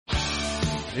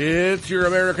It's your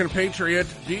American Patriot,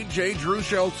 DJ Drew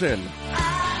Shelton.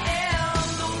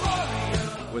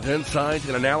 With insight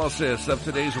and analysis of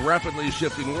today's rapidly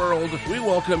shifting world, we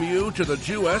welcome you to the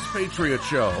U.S. Patriot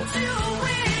Show.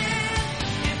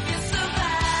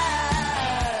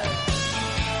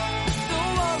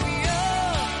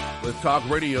 With Talk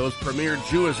Radio's premier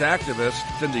Jewish activist,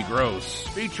 Cindy Gross.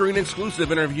 Featuring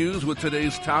exclusive interviews with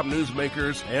today's top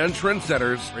newsmakers and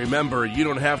trendsetters. Remember, you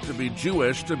don't have to be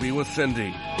Jewish to be with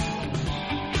Cindy.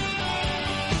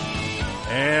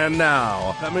 And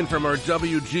now, coming from our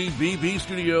WGBB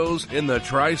studios in the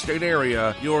tri-state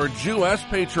area, your Jewish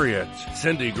Patriot,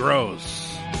 Cindy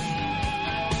Gross.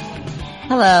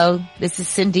 Hello, this is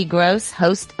Cindy Gross,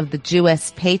 host of the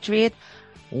Jewish Patriot.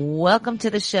 Welcome to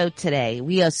the show today.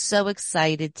 We are so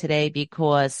excited today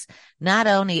because not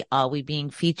only are we being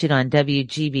featured on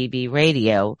WGBB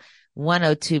Radio,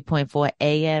 102.4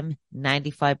 AM,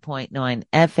 95.9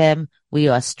 FM. We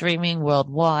are streaming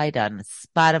worldwide on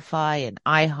Spotify and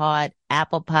iHeart,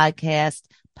 Apple Podcast,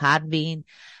 Podbean,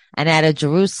 and out of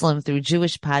Jerusalem through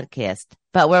Jewish Podcast.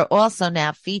 But we're also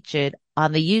now featured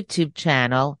on the YouTube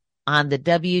channel on the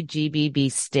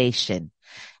WGBB station.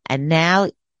 And now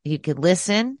you can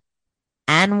listen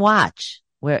and watch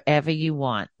wherever you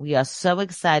want. We are so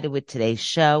excited with today's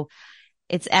show.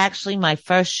 It's actually my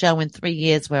first show in 3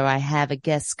 years where I have a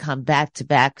guest come back to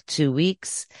back 2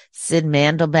 weeks. Sid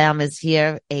Mandelbaum is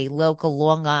here, a local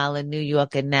Long Island, New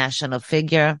York, and national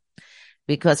figure,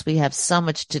 because we have so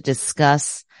much to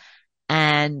discuss.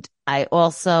 And I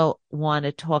also want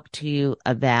to talk to you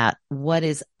about what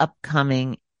is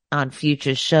upcoming on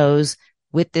future shows.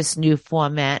 With this new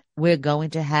format, we're going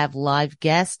to have live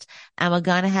guests, and we're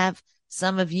going to have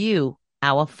some of you,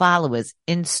 our followers,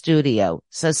 in studio.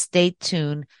 So stay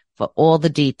tuned for all the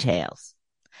details.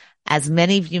 As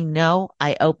many of you know,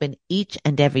 I open each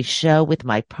and every show with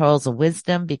my pearls of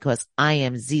wisdom because I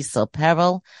am Zisel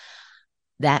Perel.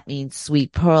 That means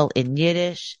sweet pearl in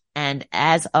Yiddish. And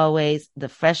as always, the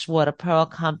Freshwater Pearl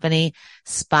Company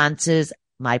sponsors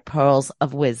my pearls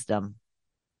of wisdom.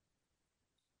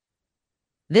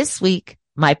 This week,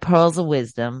 my pearls of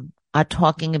wisdom are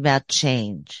talking about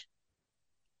change.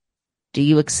 Do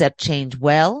you accept change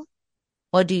well,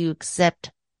 or do you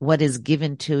accept what is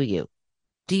given to you?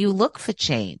 Do you look for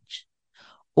change,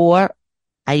 or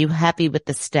are you happy with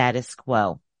the status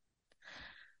quo?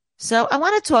 So I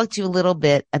want to talk to you a little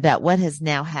bit about what has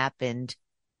now happened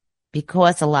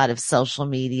because a lot of social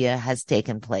media has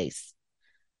taken place.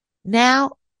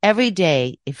 Now, every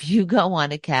day, if you go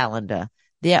on a calendar,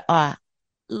 there are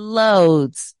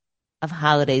loads of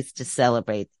holidays to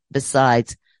celebrate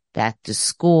besides back to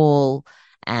school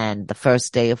and the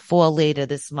first day of fall later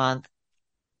this month.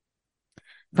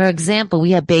 For example,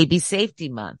 we have Baby Safety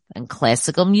Month and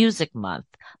Classical Music Month,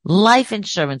 Life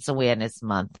Insurance Awareness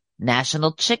Month,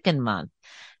 National Chicken Month,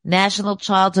 National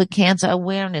Childhood Cancer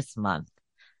Awareness Month,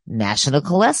 National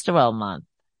Cholesterol Month,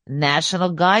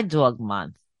 National Guide Dog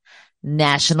Month,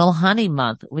 National Honey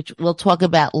Month, which we'll talk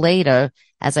about later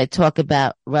as I talk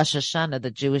about Rosh Hashanah,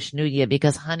 the Jewish New Year,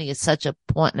 because honey is such an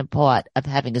important part of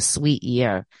having a sweet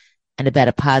year and about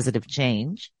a positive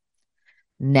change.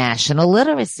 National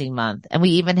Literacy Month, and we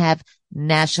even have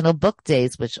National Book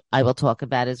Days, which I will talk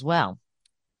about as well.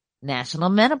 National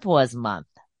Menopause Month,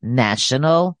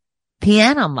 National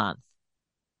Piano Month,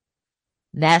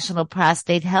 National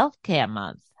Prostate Health Care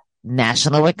Month,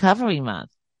 National Recovery Month,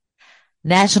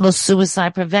 National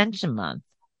Suicide Prevention Month,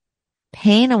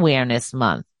 Pain Awareness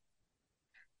Month,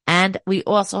 and we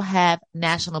also have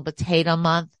National Potato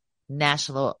Month,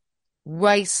 National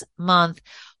Rice Month.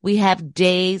 We have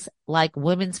days like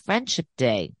Women's Friendship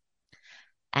Day,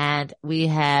 and we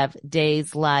have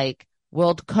days like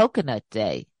World Coconut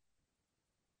Day,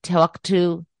 Talk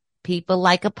to People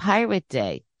Like a Pirate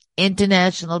Day,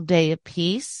 International Day of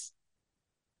Peace,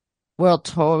 World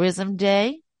Tourism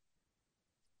Day,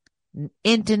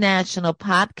 International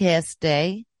Podcast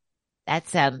Day.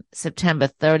 That's on September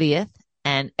 30th.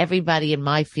 And everybody in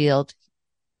my field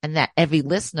and that every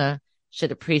listener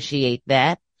should appreciate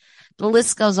that. The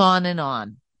list goes on and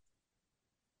on.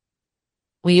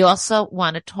 We also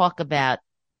want to talk about,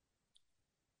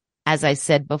 as I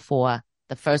said before,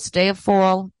 the first day of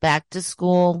fall, back to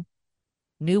school,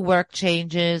 new work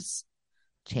changes,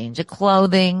 change of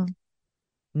clothing,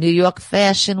 New York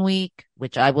Fashion Week,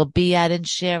 which I will be at and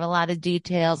share a lot of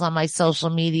details on my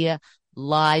social media,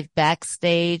 live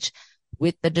backstage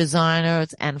with the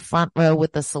designers and front row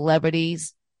with the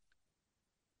celebrities.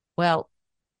 Well,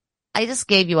 I just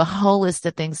gave you a whole list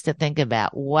of things to think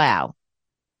about. Wow.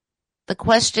 The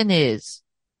question is,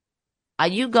 are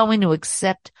you going to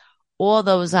accept all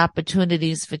those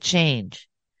opportunities for change?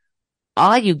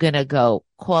 Are you going to go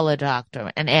call a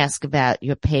doctor and ask about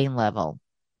your pain level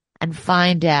and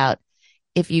find out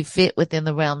if you fit within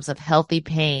the realms of healthy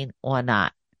pain or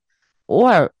not?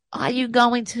 Or are you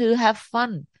going to have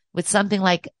fun with something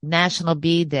like National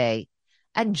Bee Day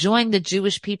and join the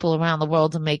Jewish people around the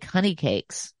world to make honey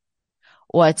cakes,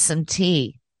 or it's some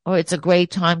tea, or it's a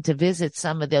great time to visit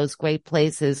some of those great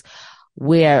places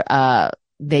where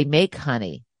they make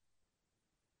honey,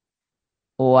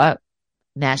 or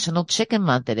National Chicken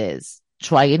Month it is.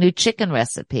 Try a new chicken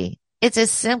recipe. It's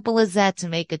as simple as that to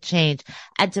make a change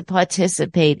and to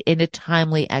participate in a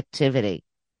timely activity.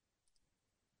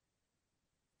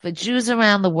 For Jews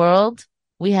around the world,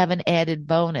 we have an added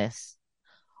bonus.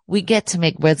 We get to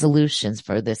make resolutions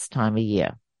for this time of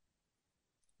year.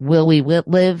 Will we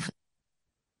live?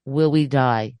 Will we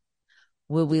die?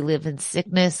 Will we live in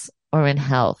sickness or in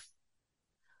health?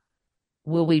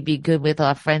 Will we be good with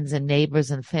our friends and neighbors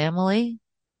and family?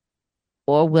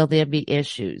 Or will there be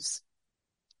issues?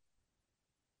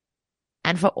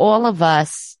 And for all of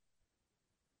us,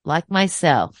 like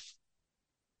myself,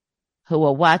 who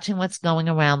are watching what's going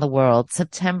around the world,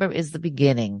 September is the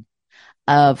beginning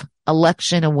of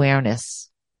election awareness.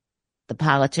 The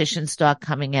politicians start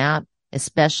coming out,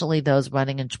 especially those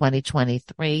running in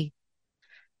 2023.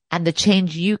 And the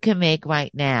change you can make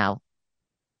right now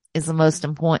is the most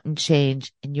important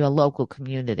change in your local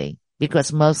community,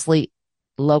 because mostly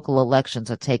local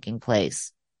elections are taking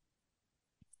place.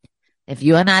 If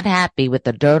you're not happy with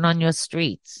the dirt on your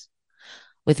streets,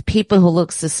 with people who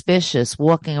look suspicious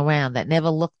walking around that never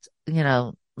looked,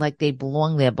 like they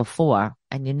belonged there before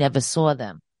and you never saw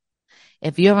them,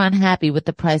 if you're unhappy with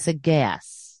the price of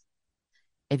gas,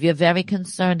 if you're very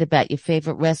concerned about your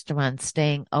favorite restaurant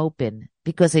staying open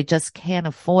because they just can't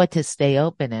afford to stay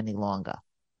open any longer,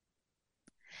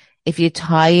 if you're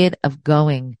tired of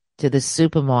going to the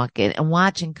supermarket and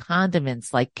watching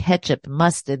condiments like ketchup,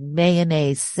 mustard,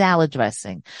 mayonnaise, salad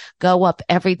dressing go up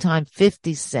every time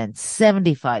 50 cents,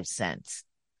 75 cents.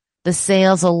 The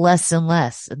sales are less and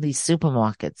less in these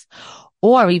supermarkets.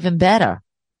 Or even better,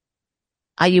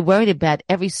 are you worried about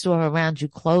every store around you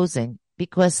closing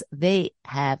because they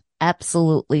have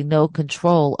absolutely no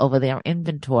control over their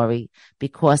inventory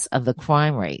because of the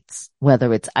crime rates,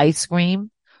 whether it's ice cream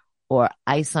or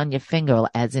ice on your finger,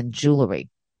 as in jewelry?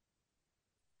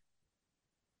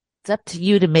 It's up to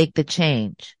you to make the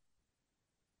change.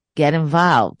 Get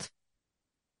involved.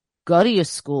 Go to your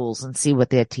schools and see what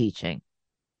they're teaching.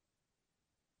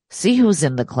 See who's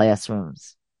in the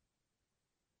classrooms.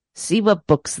 See what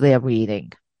books they're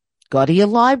reading. Go to your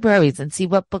libraries and see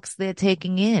what books they're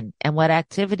taking in and what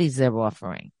activities they're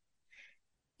offering.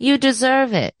 You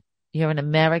deserve it. You're an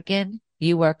American.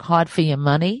 You work hard for your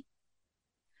money.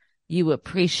 You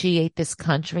appreciate this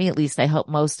country. At least I hope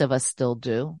most of us still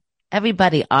do.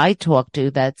 Everybody I talk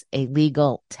to that's a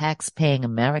legal tax-paying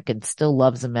American still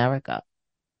loves America.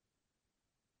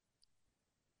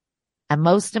 And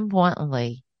most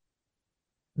importantly,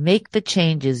 make the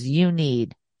changes you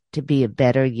need to be a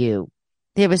better you.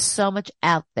 There is so much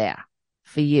out there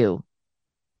for you.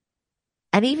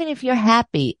 And even if you're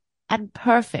happy and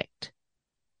perfect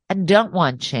and don't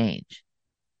want change,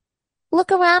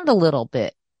 look around a little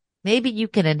bit. Maybe you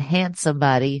can enhance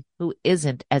somebody who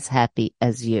isn't as happy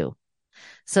as you.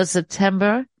 So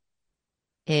September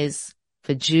is,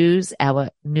 for Jews, our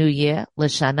New Year,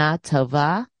 L'Shana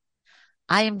Tova.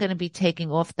 I am going to be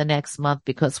taking off the next month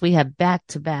because we have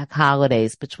back-to-back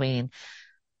holidays between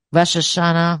Rosh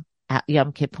Hashanah,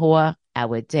 Yom Kippur,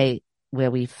 our day where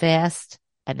we fast,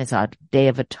 and it's our Day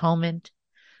of Atonement,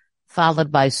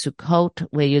 followed by Sukkot,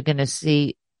 where you're going to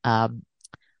see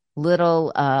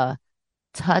little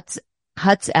huts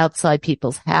outside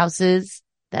people's houses.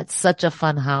 That's such a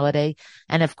fun holiday.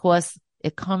 And of course,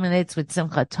 it culminates with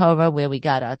Simchat Torah, where we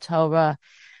got our Torah.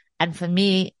 And for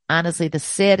me, honestly, the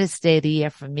saddest day of the year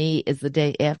for me is the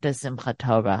day after Simchat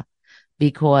Torah,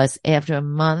 because after a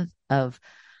month of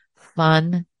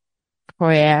fun,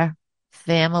 prayer,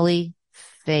 family,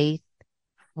 faith,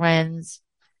 friends,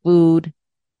 food,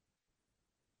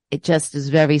 it just is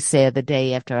very sad the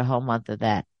day after a whole month of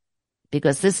that.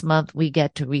 Because this month we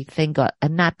get to rethink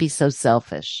and not be so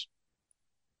selfish.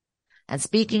 And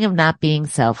speaking of not being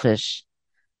selfish,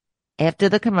 after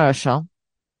the commercial,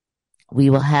 we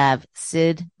will have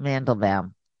Sid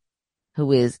Mandelbaum,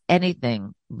 who is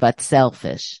anything but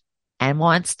selfish and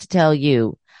wants to tell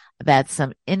you about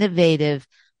some innovative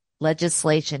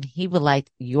legislation he would like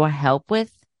your help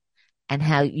with and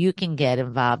how you can get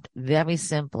involved very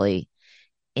simply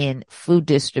in food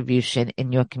distribution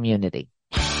in your community.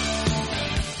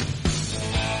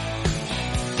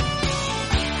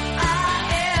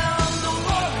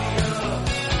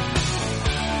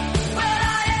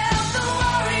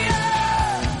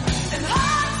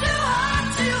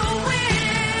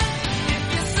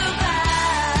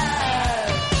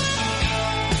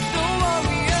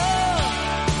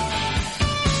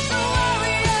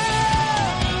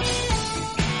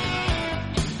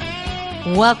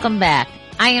 Welcome back.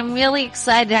 I am really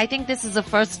excited. I think this is a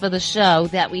first for the show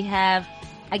that we have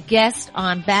a guest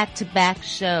on back-to-back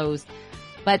shows.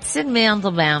 But Sid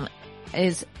Mandelbaum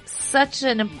is such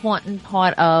an important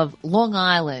part of Long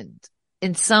Island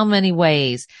in so many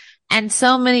ways. And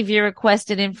so many of you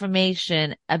requested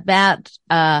information about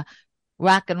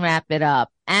Rock and Wrap It Up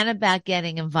and about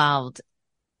getting involved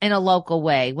in a local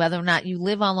way, whether or not you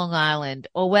live on Long Island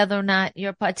or whether or not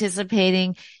you're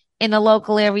participating in a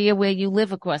local area where you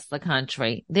live across the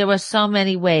country. There are so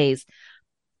many ways.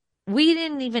 We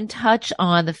didn't even touch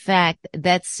on the fact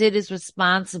that Sid is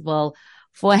responsible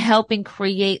for helping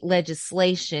create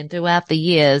legislation throughout the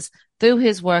years through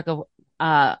his work of,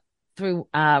 through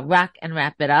Rock and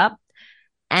Wrap It Up.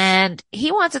 And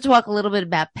he wants to talk a little bit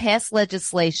about past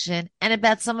legislation and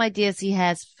about some ideas he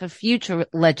has for future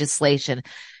legislation,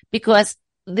 because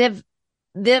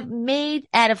they're made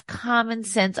out of common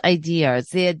sense ideas.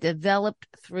 They're developed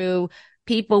through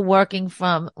people working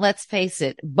from, let's face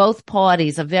it, both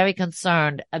parties are very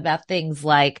concerned about things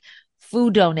like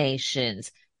food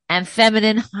donations and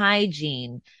feminine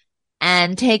hygiene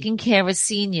and taking care of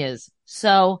seniors.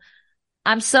 So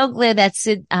I'm so glad that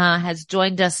Sid has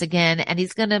joined us again, and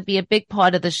he's going to be a big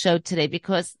part of the show today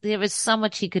because there is so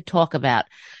much he could talk about.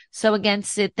 So again,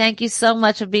 Sid, thank you so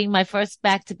much for being my first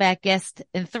back-to-back guest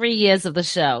in 3 years of the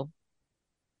show.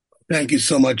 Thank you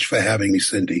so much for having me,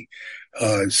 Cindy.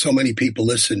 So many people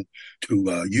listen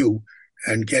to you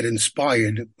and get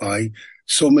inspired by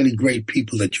so many great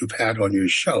people that you've had on your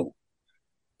show.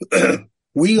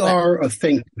 We are a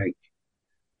think tank.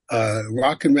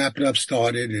 Rock and Wrap It Up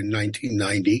started in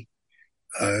 1990.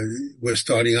 We're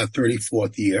starting our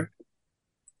 34th year.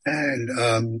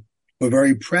 And we're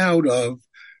very proud of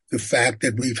the fact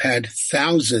that we've had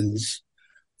thousands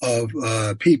of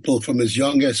people from as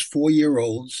young as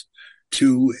 4-year-olds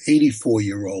to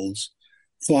 84-year-olds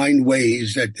find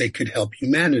ways that they could help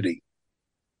humanity.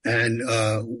 And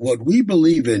what we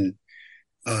believe in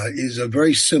is a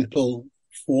very simple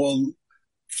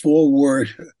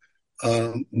four-word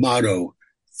motto: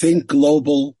 think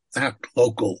global, act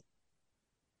local.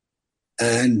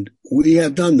 And we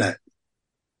have done that.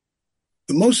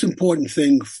 The most important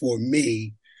thing for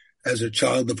me as a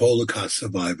child of Holocaust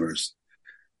survivors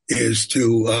is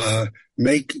to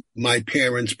make my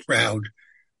parents proud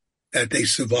that they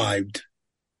survived,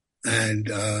 and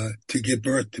to give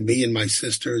birth to me and my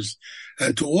sisters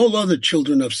and to all other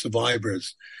children of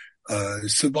survivors.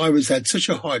 Survivors had such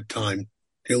a hard time.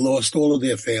 They lost all of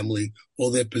their family,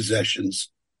 all their possessions.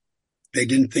 They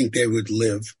didn't think they would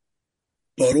live.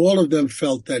 But all of them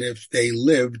felt that if they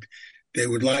lived, they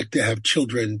would like to have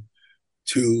children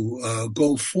to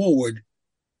go forward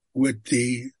with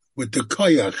the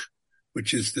koyach,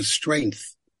 which is the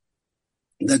strength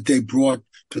that they brought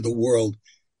to the world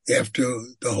after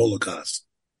the Holocaust.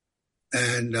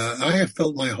 And I have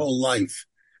felt my whole life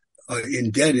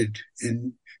indebted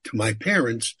to my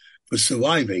parents for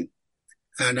surviving.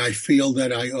 And I feel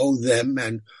that I owe them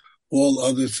and all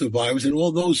other survivors and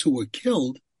all those who were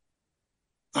killed,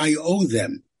 I owe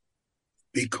them,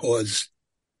 because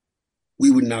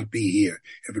we would not be here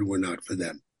if it were not for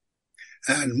them.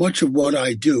 And much of what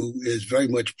I do is very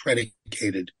much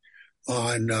predicated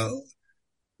on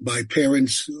my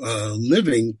parents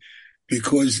living,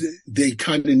 because they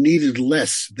kind of needed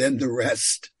less than the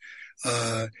rest.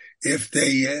 If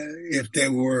they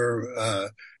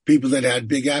were people that had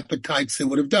big appetites, they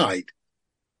would have died.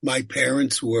 My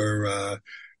parents were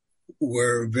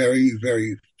very,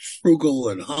 very frugal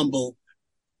and humble.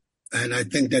 And I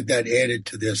think that added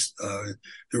to this,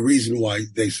 the reason why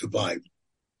they survived.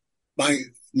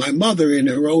 My mother, in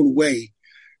her own way,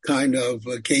 kind of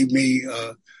gave me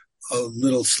a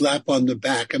little slap on the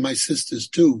back, and my sisters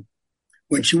too,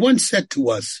 when she once said to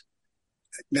us,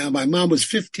 now my mom was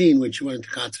 15 when she went into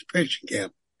concentration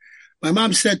camp. My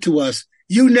mom said to us,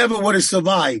 "You never would have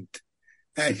survived."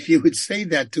 And she would say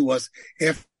that to us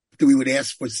after we would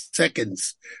ask for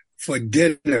seconds for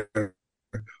dinner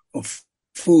or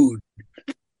food.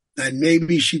 And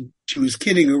maybe she was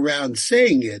kidding around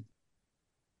saying it,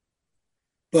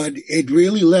 but it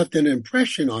really left an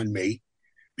impression on me,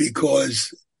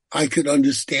 because I could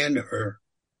understand her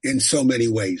in so many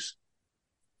ways.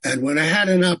 And when I had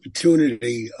an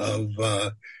opportunity of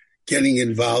getting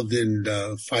involved in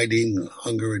fighting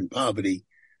hunger and poverty,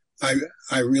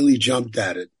 I really jumped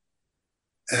at it.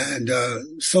 And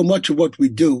so much of what we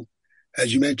do,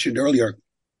 as you mentioned earlier,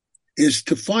 is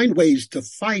to find ways to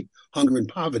fight hunger and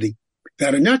poverty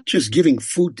that are not just giving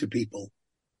food to people,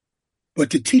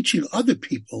 but to teaching other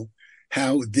people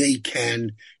how they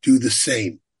can do the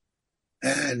same.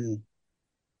 And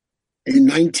in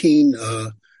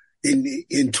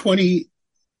 20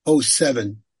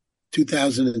 07,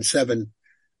 2007,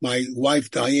 my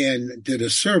wife Diane did a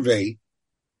survey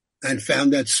and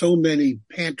found that so many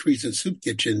pantries and soup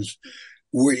kitchens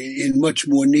were in much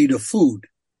more need of food.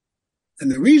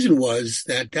 And the reason was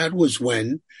that was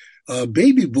when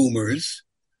baby boomers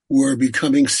were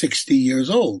becoming 60 years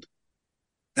old.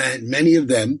 And many of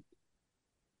them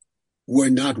were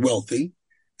not wealthy.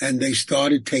 And they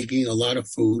started taking a lot of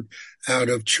food out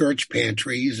of church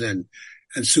pantries and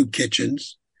soup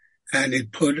kitchens. And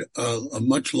it put a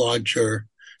much larger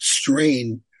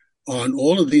strain on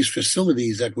all of these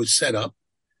facilities that was set up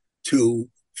to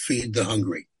feed the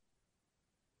hungry.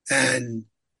 And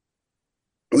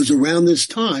it was around this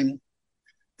time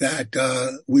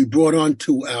that we brought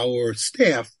onto our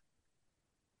staff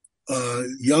a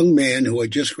young man who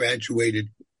had just graduated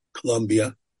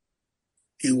Columbia.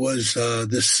 He was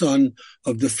the son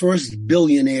of the first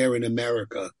billionaire in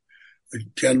America, a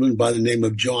gentleman by the name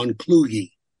of John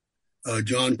Kluge.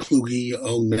 John Kluge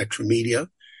owned Metromedia,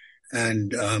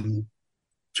 and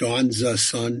John's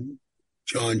son,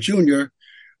 John Jr.,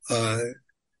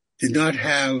 did not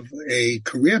have a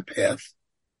career path.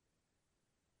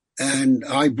 And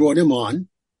I brought him on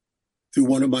through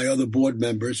one of my other board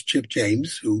members, Chip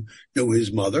James, who knew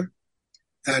his mother.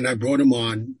 And I brought him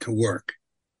on to work.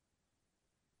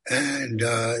 And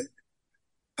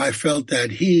I felt that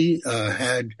he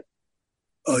had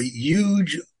a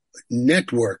huge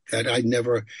network that I'd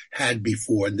never had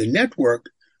before. And the network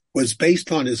was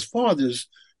based on his father's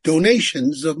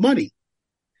donations of money.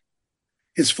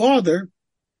 His father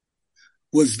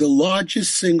was the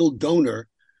largest single donor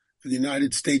for the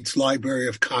United States Library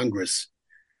of Congress,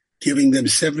 giving them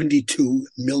 $72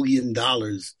 million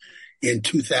in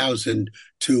 2000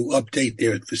 to update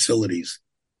their facilities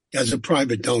as a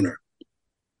private donor.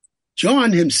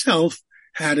 John himself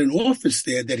had an office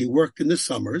there that he worked in the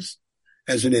summers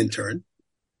as an intern.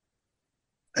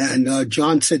 And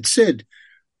John said, Sid,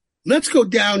 let's go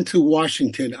down to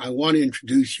Washington. I want to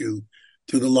introduce you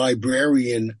to the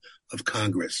Librarian of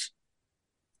Congress.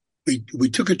 We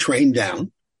took a train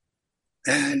down,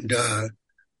 and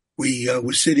we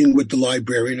were sitting with the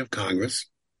Librarian of Congress.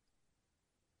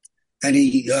 And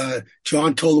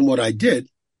John told him what I did.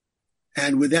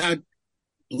 And without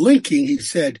blinking, he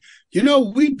said,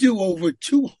 we do over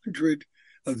 200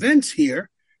 events here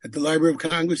at the Library of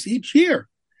Congress each year.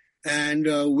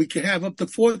 And we can have up to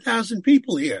 4,000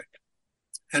 people here.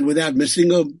 And without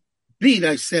missing a beat,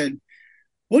 I said,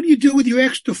 what do you do with your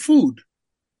extra food?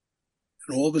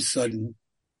 And all of a sudden,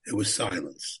 there was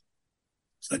silence.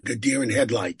 It's like a deer in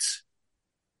headlights.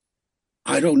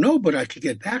 I don't know, but I could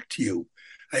get back to you.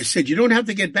 I said, you don't have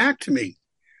to get back to me.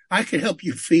 I can help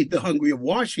you feed the hungry of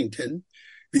Washington.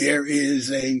 There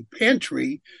is a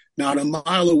pantry not a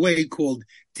mile away called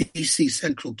DC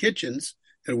Central Kitchens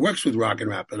that works with Rock and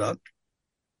Wrap It Up.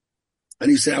 And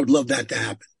he said, I would love that to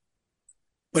happen.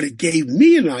 But it gave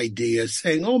me an idea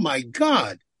saying, oh my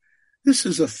God, this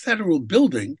is a federal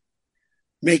building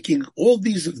making all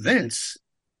these events.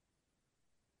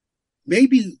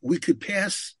 Maybe we could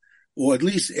pass or at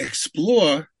least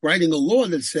explore writing a law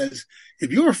that says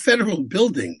if you're a federal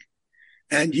building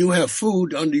and you have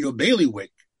food under your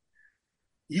bailiwick,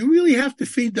 you really have to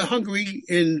feed the hungry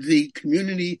in the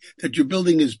community that your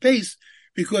building is based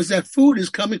because that food is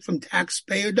coming from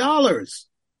taxpayer dollars.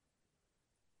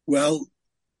 Well,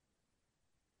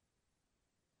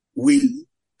 we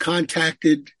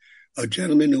contacted a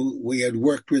gentleman who we had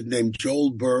worked with named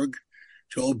Joel Berg.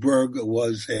 Joel Berg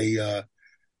was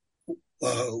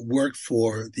worked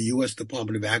for the U.S.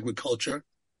 Department of Agriculture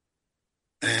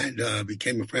and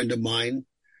became a friend of mine.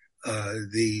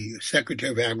 The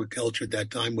Secretary of Agriculture at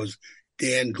that time was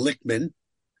Dan Glickman,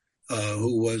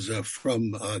 who was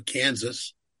from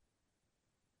Kansas.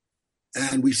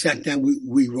 And we sat down,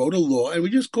 we wrote a law, and we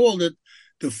just called it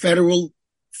the Federal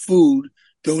Food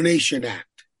Donation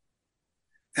Act.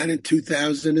 And in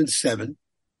 2007,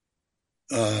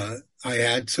 I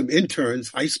had some interns,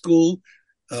 high school,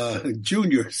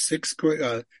 junior,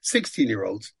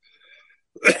 16-year-olds,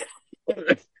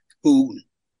 who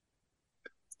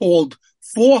called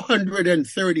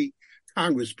 430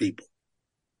 Congress people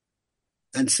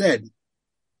and said,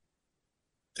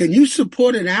 can you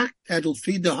support an act that'll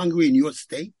feed the hungry in your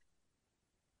state?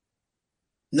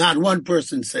 Not one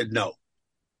person said no.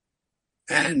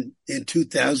 And in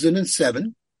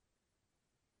 2007,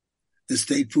 the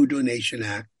State Food Donation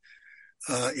Act,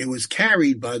 it was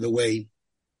carried, by the way,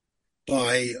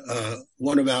 by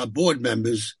one of our board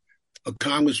members, a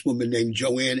congresswoman named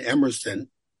Joanne Emerson.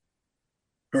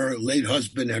 Her late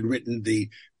husband had written the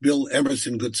Bill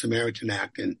Emerson Good Samaritan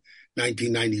Act in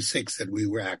 1996 that we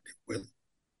were active with.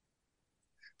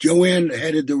 Joanne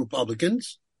headed the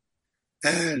Republicans,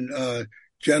 and a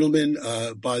gentleman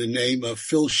by the name of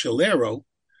Phil Shalero,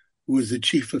 who was the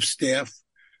chief of staff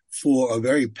for a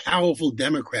very powerful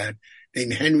Democrat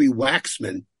named Henry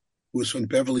Waxman, who was from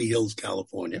Beverly Hills,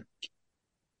 California.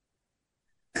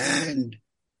 And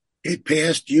it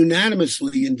passed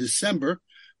unanimously in December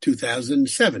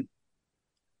 2007.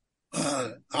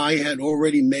 I had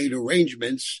already made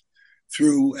arrangements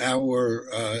through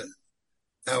our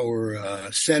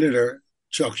Senator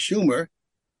Chuck Schumer,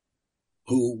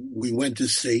 who we went to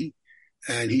see,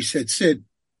 and he said, Sid,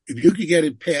 if you could get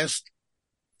it passed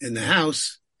in the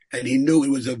House, and he knew it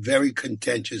was a very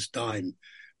contentious time.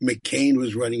 McCain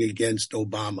was running against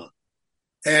Obama.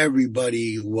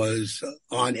 Everybody was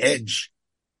on edge.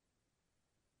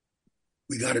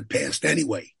 We got it passed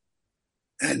anyway.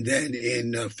 And then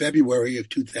in February of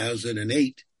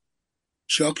 2008,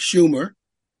 Chuck Schumer,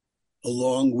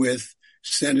 along with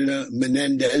Senator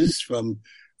Menendez from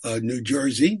New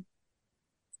Jersey,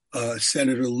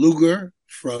 Senator Lugar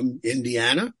from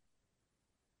Indiana,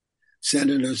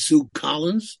 Senator Sue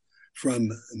Collins from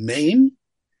Maine,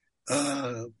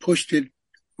 pushed it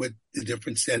with the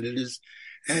different senators.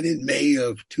 And in May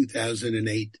of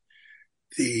 2008,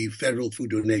 the Federal Food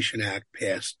Donation Act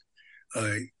passed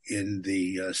in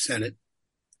the Senate.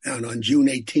 And on June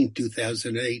 18,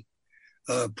 2008,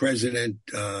 President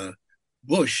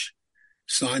Bush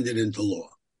signed it into law.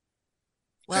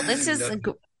 Well,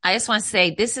 I just want to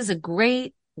say, this is a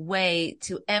great way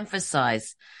to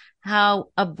emphasize how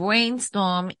a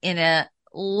brainstorm in a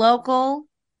local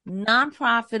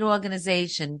nonprofit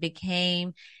organization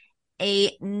became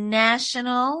a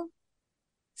national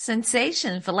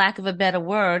sensation, for lack of a better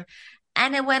word.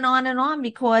 And it went on and on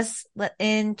because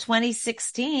in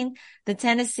 2016, the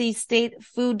Tennessee State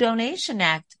Food Donation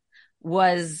Act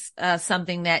was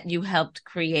something that you helped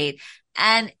create.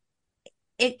 And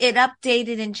it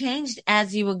updated and changed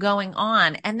as you were going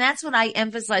on. And that's what I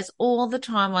emphasize all the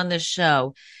time on this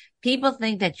show. People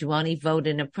think that you only vote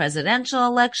in a presidential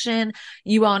election.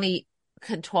 You only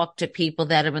can talk to people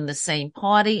that are in the same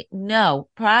party. No,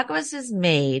 progress is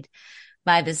made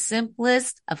by the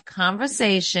simplest of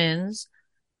conversations,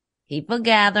 people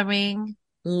gathering,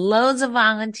 loads of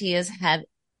volunteers have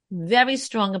very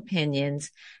strong opinions.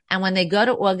 And when they go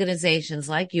to organizations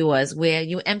like yours, where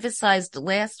you emphasized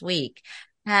last week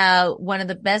how one of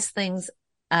the best things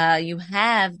you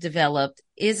have developed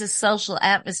is a social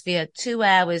atmosphere, 2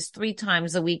 hours, 3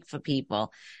 times a week for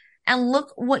people. And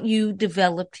look what you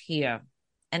developed here.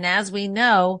 And as we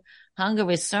know, hunger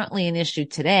is certainly an issue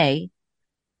today,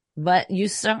 but you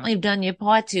certainly have done your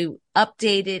part to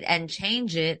update it and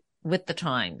change it with the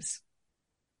times.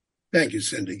 Thank you,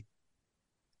 Cindy.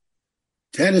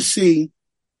 Tennessee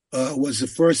was the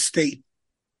first state.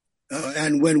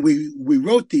 And when we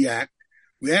wrote the act,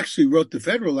 we actually wrote the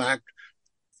federal act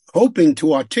hoping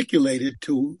to articulate it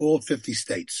to all 50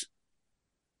 states.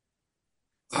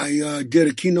 I did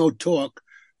a keynote talk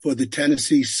for the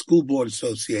Tennessee School Board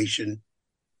Association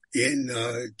in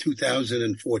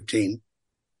 2014.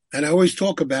 And I always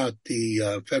talk about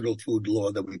the federal food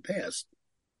law that we passed.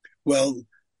 Well,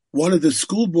 one of the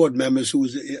school board members who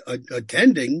was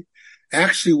attending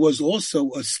actually was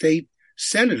also a state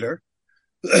senator,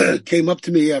 came up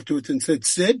to me afterwards and said,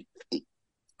 Sid,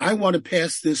 I want to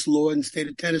pass this law in the state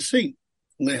of Tennessee.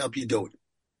 I'm going to help you do it.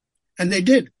 And they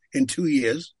did. In 2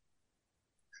 years,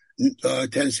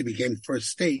 Tennessee became the first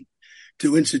state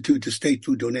to institute the State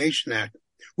Food Donation Act,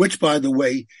 which, by the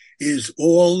way, is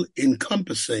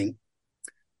all-encompassing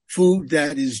food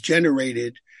that is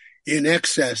generated in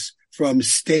excess from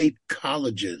state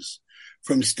colleges,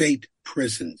 from state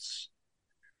prisons,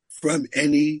 from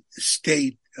any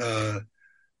state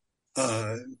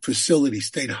facility,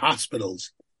 state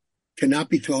hospitals, cannot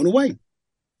be thrown away.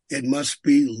 It must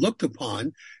be looked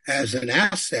upon as an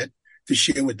asset to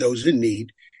share with those in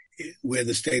need where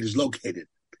the state is located.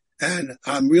 And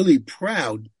I'm really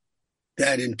proud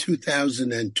that in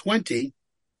 2020,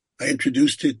 I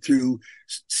introduced it through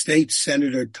State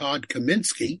Senator Todd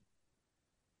Kaminsky.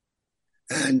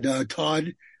 And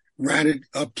Todd ran it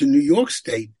up to New York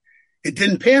State. It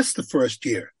didn't pass the first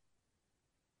year,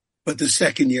 but the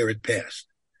second year it passed.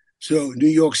 So New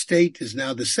York State is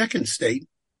now the second state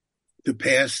to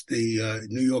pass the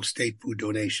New York State Food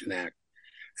Donation Act.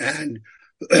 And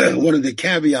one of the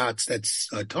caveats that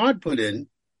Todd put in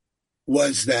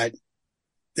was that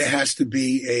there has to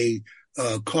be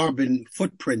a carbon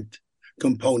footprint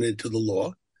component to the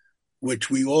law, which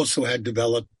we also had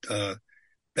developed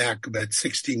back about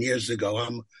 16 years ago.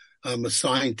 I'm a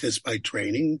scientist by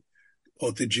training,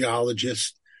 both a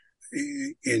geologist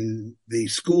in the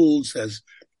schools as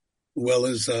well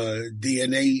as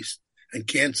DNA and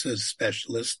cancer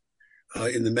specialist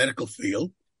in the medical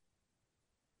field.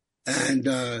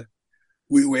 And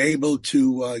we were able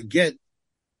to get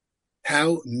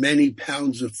how many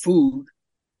pounds of food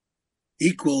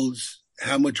equals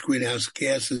how much greenhouse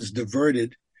gas is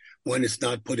diverted when it's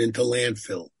not put into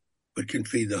landfill, but can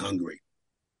feed the hungry.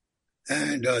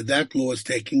 And that law is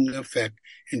taking effect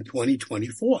in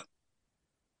 2024.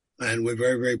 And we're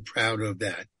very, very proud of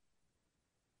that.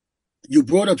 You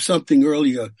brought up something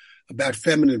earlier about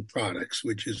feminine products,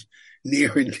 which is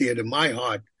near and dear to my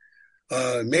heart,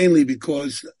 mainly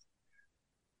because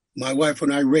my wife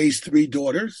and I raised 3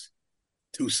 daughters,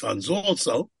 2 sons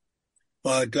also,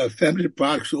 but feminine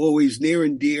products are always near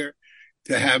and dear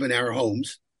to have in our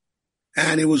homes.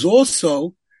 And it was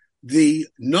also the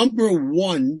number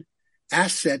one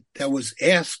asset that was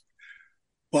asked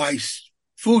by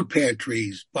food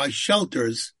pantries, by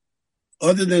shelters.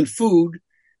 Other than food,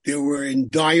 they were in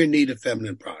dire need of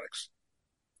feminine products.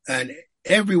 And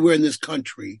everywhere in this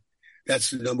country,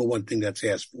 that's the number one thing that's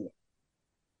asked for.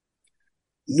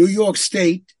 New York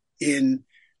State in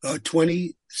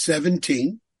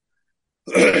 2017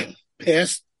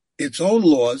 passed its own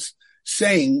laws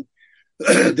saying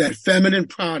that feminine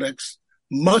products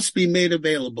must be made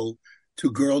available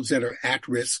to girls that are at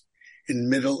risk in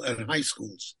middle and high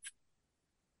schools.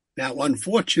 Now,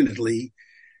 unfortunately,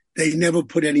 they never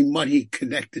put any money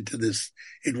connected to this.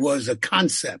 It was a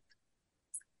concept.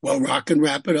 Well, Rock and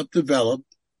Wrap It Up developed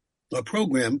a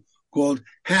program called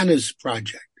Hannah's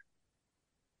Project.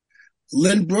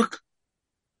 Lynbrook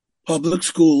Public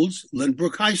Schools,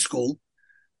 Lynbrook High School,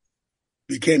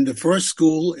 became the first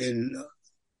school in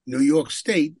New York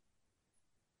State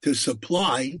to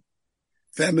supply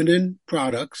feminine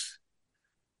products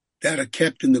that are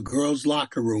kept in the girls'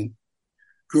 locker room.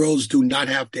 Girls do not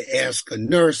have to ask a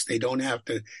nurse. They don't have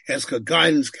to ask a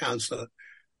guidance counselor.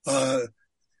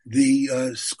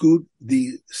 The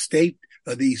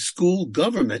school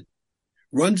government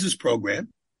runs this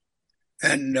program,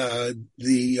 and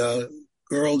the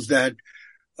girls that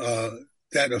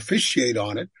officiate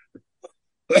on it,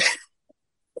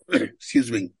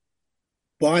 excuse me,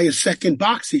 buy a second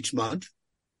box each month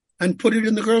and put it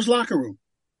in the girls' locker room.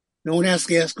 No one has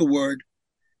to ask a word.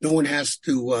 No one has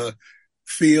to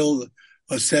feel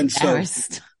a sense of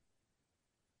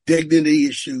dignity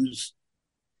issues.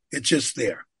 It's just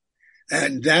there.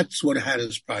 And that's what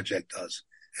Hannah's Project does.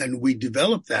 And we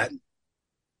developed that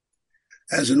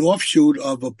as an offshoot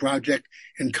of a project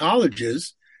in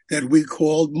colleges that we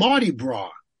called Mardi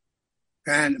Gras.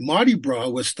 And Mardi Gras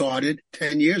was started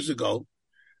 10 years ago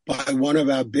by one of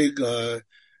our big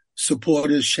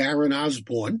supporters, Sharon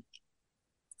Osbourne.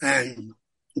 And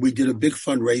we did a big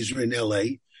fundraiser in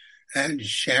LA. And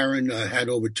Sharon had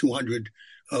over 200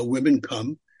 women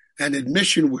come. And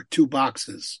admission were 2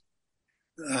 boxes.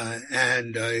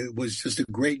 And it was just a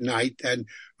great night. And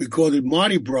we called it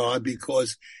Mardi Gras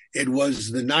because it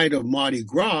was the night of Mardi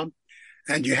Gras,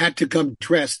 and you had to come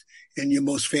dressed in your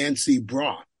most fancy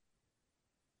bra.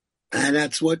 And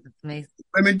that's what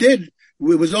women did.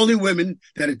 It was only women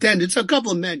that attended. So a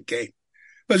couple of men came. It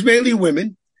was mainly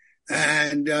women.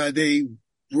 And they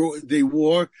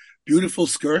wore beautiful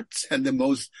skirts and the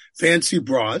most fancy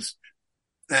bras.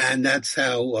 And that's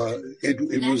how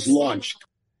it was launched.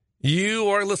 You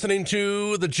are listening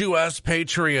to The Jewess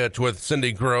Patriot with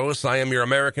Cindy Gross. I am your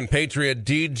American Patriot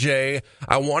DJ.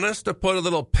 I want us to put a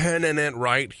little pen in it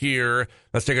right here.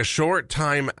 Let's take a short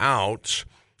time out,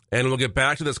 and we'll get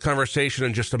back to this conversation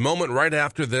in just a moment right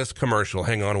after this commercial.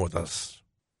 Hang on with us.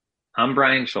 I'm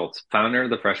Brian Schultz, founder of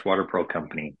the Freshwater Pearl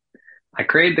Company. I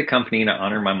created the company to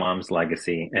honor my mom's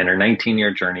legacy and her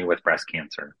 19-year journey with breast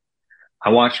cancer. I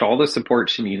watched all the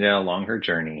support she needed along her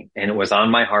journey, and it was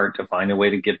on my heart to find a way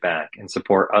to give back and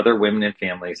support other women and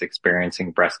families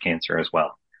experiencing breast cancer as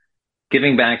well.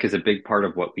 Giving back is a big part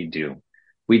of what we do.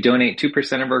 We donate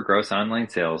 2% of our gross online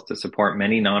sales to support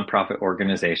many nonprofit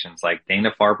organizations like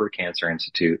Dana-Farber Cancer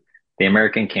Institute, the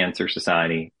American Cancer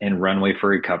Society, and Runway for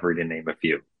Recovery, to name a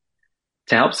few.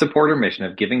 To help support our mission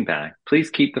of giving back, please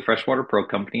keep the Freshwater Pearl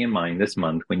Company in mind this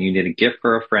month when you need a gift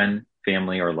for a friend,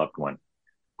 family, or loved one.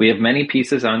 We have many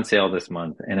pieces on sale this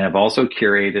month and have also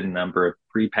curated a number of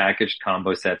prepackaged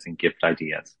combo sets and gift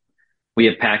ideas. We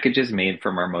have packages made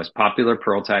from our most popular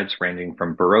pearl types ranging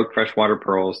from Baroque freshwater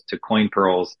pearls to coin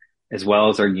pearls, as well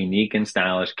as our unique and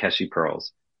stylish Keshi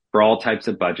pearls for all types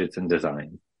of budgets and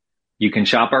designs. You can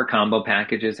shop our combo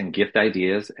packages and gift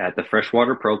ideas at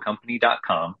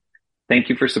thefreshwaterpearlcompany.com. Thank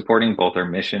you for supporting both our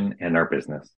mission and our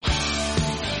business.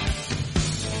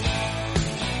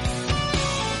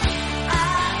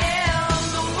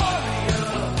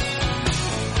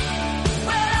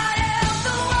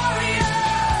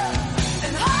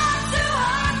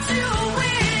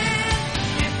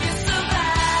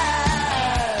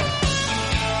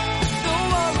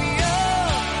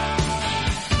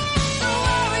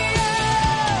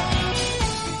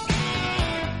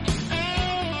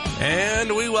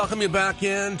 And we welcome you back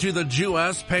into the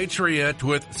Jewess Patriot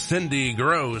with Cindy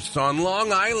Gross on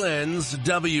Long Island's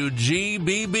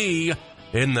WGBB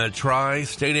in the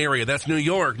tri-state area. That's New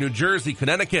York, New Jersey,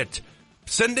 Connecticut.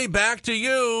 Cindy, back to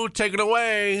you. Take it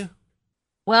away.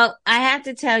 Well, I have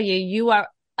to tell you, you are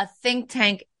a think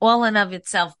tank all in of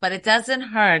itself, but it doesn't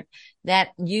hurt that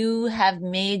you have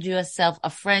made yourself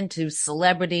a friend to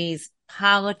celebrities,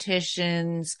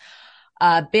 politicians,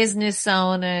 business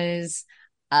owners,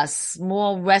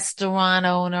 small restaurant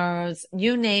owners,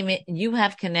 you name it, you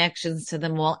have connections to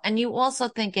them all. And you also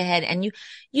think ahead and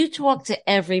you talk to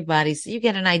everybody. So you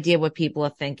get an idea what people are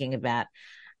thinking about.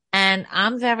 And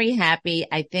I'm very happy.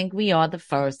 I think we are the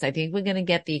first. I think we're going to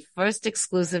get the first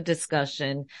exclusive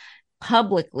discussion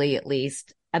publicly, at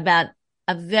least, about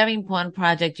a very important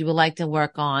project you would like to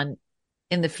work on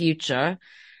in the future.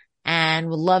 And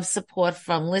would love support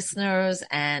from listeners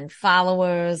and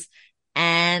followers.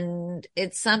 And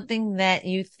it's something that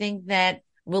you think that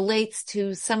relates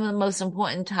to some of the most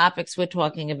important topics we're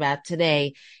talking about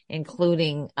today,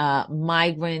 including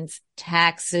migrants,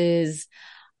 taxes,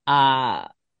 the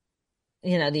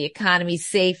economy,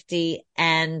 safety,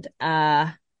 and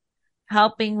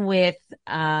helping with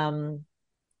some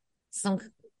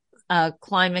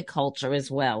climate culture as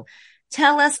well.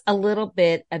 Tell us a little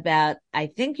bit about, I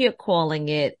think you're calling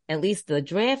it, at least the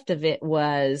draft of it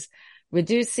was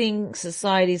reducing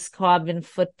society's carbon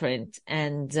footprint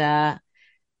and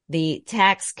the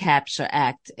Tax Capture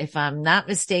Act. If I'm not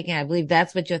mistaken, I believe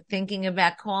that's what you're thinking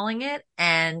about calling it.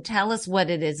 And tell us what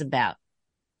it is about.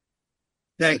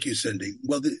 Thank you, Cindy.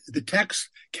 Well, the Tax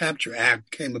Capture Act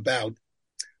came about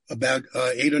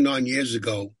 8 or 9 years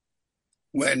ago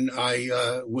when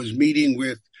I was meeting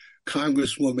with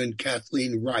Congresswoman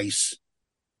Kathleen Rice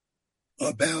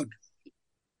about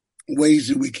ways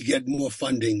that we could get more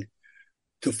funding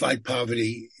to fight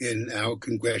poverty in our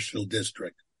congressional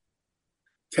district.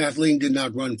 Kathleen did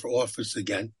not run for office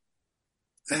again.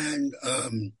 And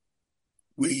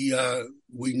we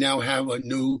now have a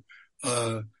new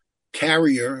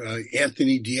carrier,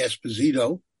 Anthony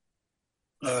D'Esposito,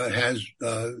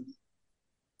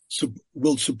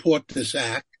 will support this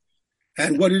act.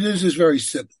 And what it is very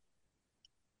simple.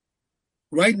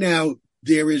 Right now,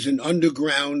 there is an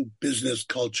underground business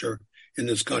culture in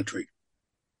this country.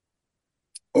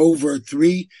 Over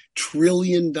 $3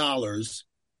 trillion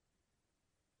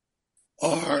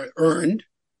are earned,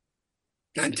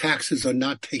 and taxes are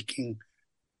not taking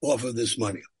off of this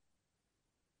money.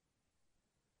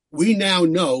 We now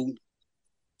know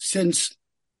since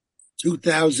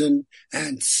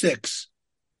 2006,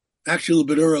 actually a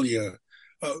little bit earlier,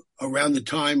 around the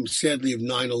time, sadly, of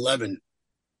 9/11,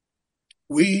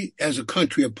 we as a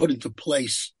country have put into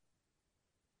place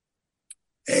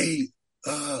a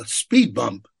speed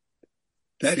bump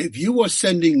that if you are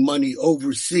sending money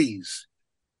overseas,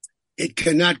 it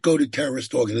cannot go to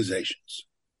terrorist organizations.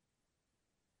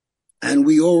 And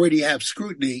we already have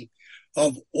scrutiny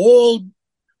of all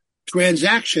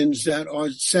transactions that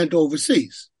are sent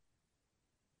overseas.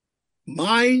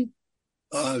 My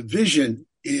vision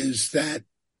is that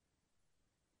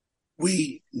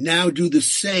we now do the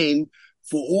same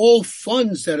for all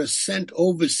funds that are sent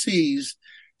overseas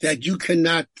that you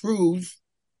cannot prove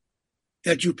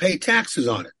that you pay taxes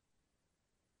on it.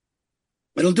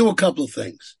 It'll do a couple of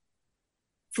things.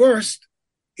 First,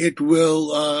 it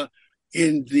will, on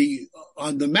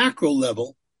the macro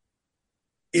level,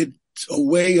 it's a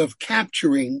way of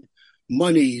capturing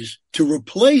monies to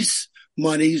replace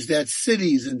monies that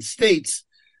cities and states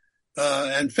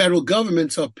and federal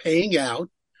governments are paying out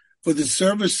for the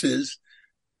services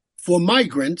for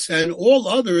migrants and all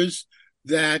others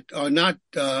that are not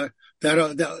that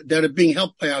are being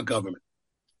helped by our government.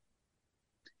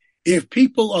 If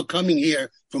people are coming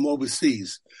here from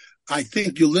overseas, I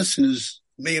think your listeners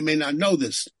may or may not know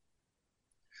this.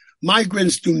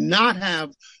 Migrants do not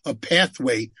have a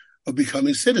pathway of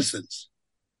becoming citizens,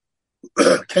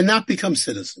 cannot become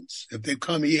citizens if they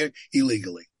come here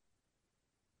illegally.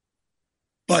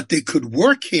 But they could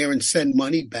work here and send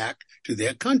money back to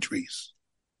their countries.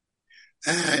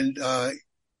 And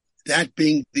that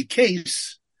being the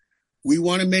case, we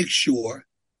want to make sure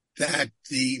that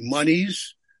the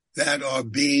monies that are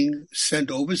being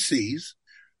sent overseas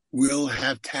will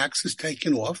have taxes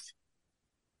taken off,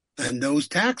 and those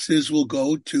taxes will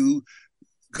go to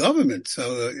government.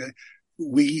 So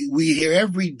we hear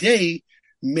every day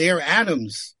Mayor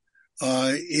Adams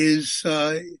is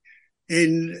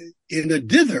in a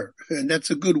dither, and that's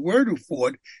a good word for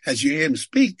it, as you hear him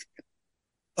speak,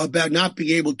 about not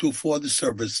being able to afford the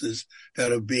services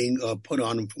that are being put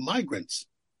on them for migrants.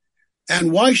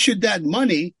 And why should that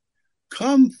money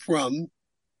come from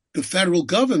the federal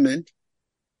government,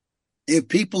 if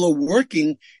people are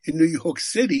working in New York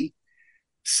City,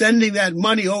 sending that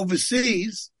money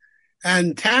overseas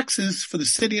and taxes for the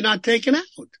city are not taken out.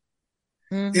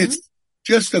 Mm-hmm. It's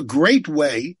just a great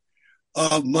way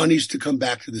of monies to come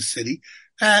back to the city.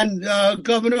 And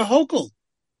Governor Hochul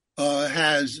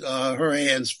has her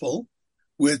hands full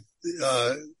with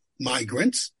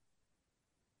migrants.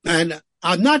 And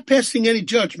I'm not passing any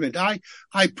judgment. I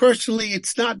personally,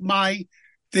 it's not my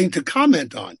thing to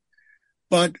comment on.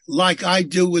 But like I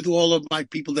do with all of my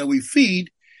people that we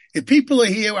feed, if people are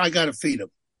here, I got to feed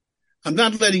them. I'm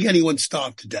not letting anyone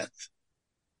starve to death.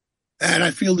 And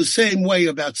I feel the same way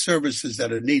about services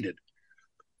that are needed.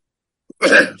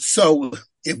 So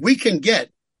if we can get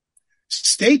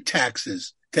state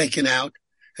taxes taken out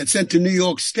and sent to New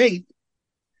York State,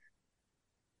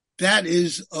 that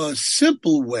is a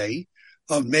simple way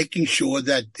of making sure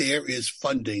that there is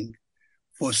funding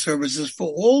for services for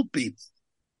all people.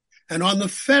 And on the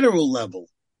federal level,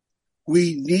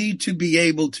 we need to be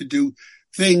able to do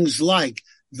things like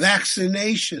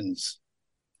vaccinations.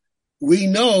 We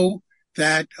know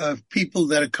that people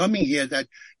that are coming here that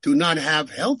do not have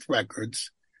health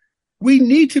records, we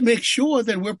need to make sure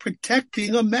that we're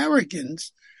protecting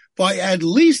Americans by at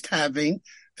least having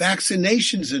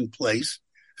vaccinations in place.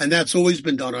 And that's always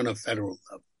been done on a federal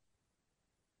level.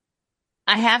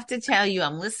 I have to tell you,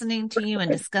 I'm listening to you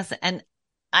and discuss it. And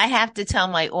I have to tell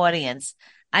my audience,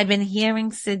 I've been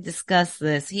hearing Sid discuss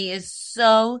this. He is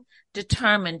so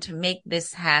determined to make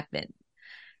this happen.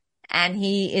 And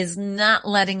he is not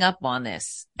letting up on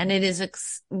this. And it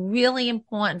is really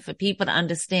important for people to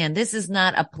understand this is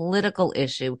not a political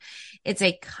issue. It's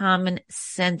a common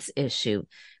sense issue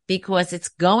because it's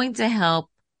going to help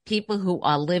people who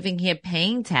are living here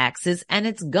paying taxes, and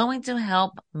it's going to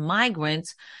help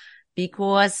migrants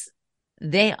because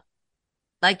they,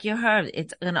 like you heard,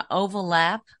 it's going to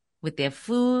overlap with their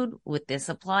food, with their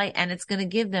supply, and it's going to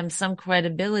give them some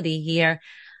credibility here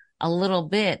a little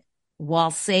bit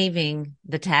while saving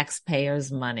the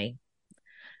taxpayers' money.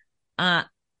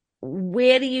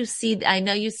 Where do you see, I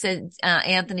know you said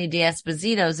Anthony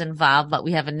D'Esposito's involved, but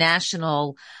we have a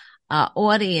national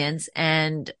audience,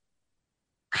 and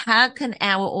how can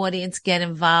our audience get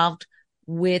involved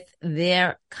with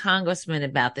their congressman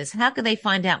about this? How can they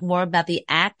find out more about the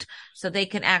act so they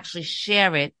can actually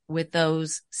share it with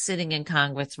those sitting in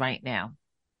Congress right now?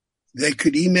 They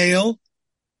could email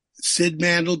Sid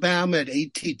Mandelbaum at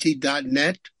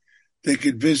att.net. They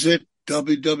could visit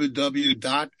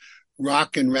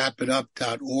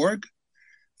www.rockandwrapitup.org.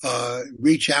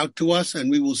 Reach out to us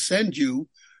and we will send you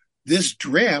this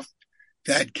draft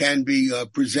that can be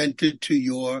presented to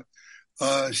your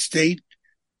state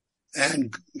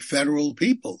and federal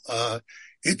people.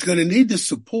 It's going to need the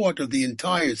support of the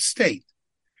entire state.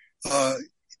 Anthony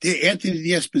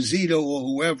D'Esposito or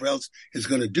whoever else is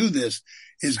going to do this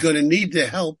is going to need the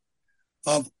help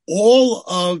of all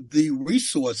of the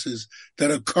resources that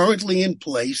are currently in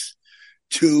place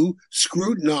to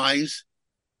scrutinize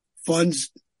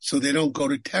funds so they don't go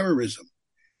to terrorism.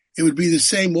 It would be the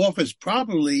same office,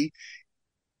 probably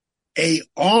a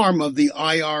arm of the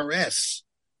IRS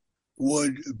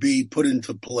would be put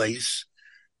into place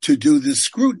to do this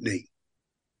scrutiny.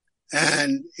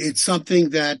 And it's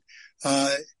something that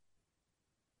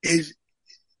is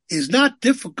not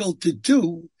difficult to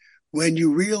do when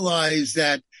you realize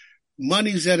that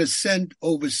monies that are sent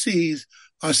overseas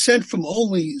are sent from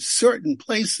only certain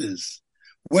places.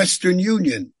 Western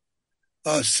Union,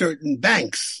 certain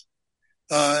banks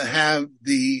have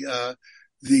the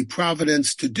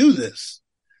providence to do this.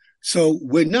 So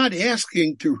we're not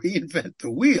asking to reinvent the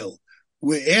wheel.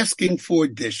 We're asking for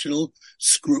additional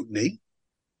scrutiny,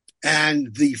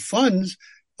 and the funds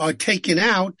are taken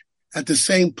out at the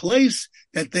same place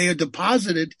that they are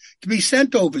deposited to be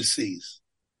sent overseas.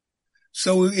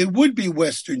 So it would be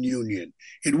Western Union.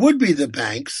 It would be the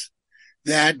banks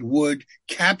that would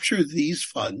capture these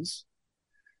funds.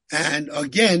 And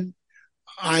again,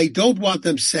 I don't want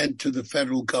them sent to the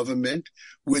federal government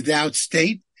without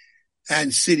state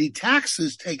and city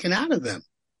taxes taken out of them.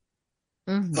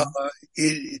 Mm-hmm.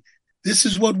 This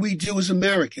is what we do as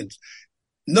Americans.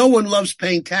 No one loves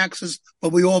paying taxes,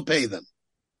 but we all pay them.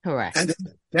 Correct. And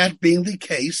that being the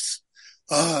case,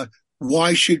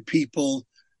 why should people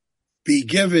be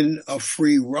given a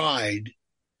free ride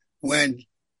when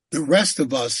the rest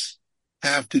of us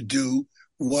have to do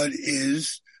what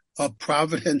is a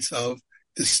providence of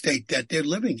the state that they're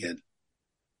living in?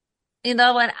 You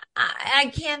know what?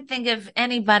 I can't think of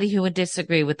anybody who would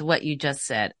disagree with what you just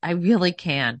said. I really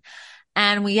can.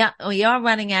 And we are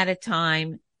running out of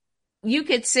time. you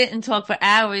could sit and talk for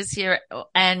hours here,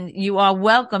 and you are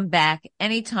welcome back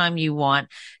anytime you want.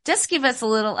 Just give us a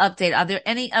little update. Are there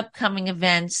any upcoming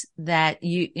events that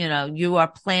you are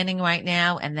planning right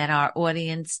now and that our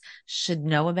audience should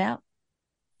know about?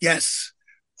 Yes.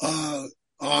 On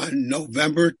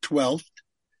November 12th,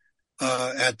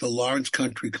 at the Lawrence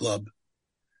Country Club,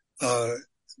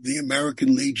 the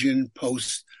American Legion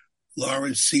post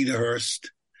Lawrence Cedarhurst,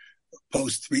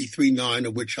 post 339,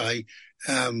 of which I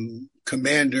am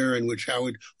commander, and which I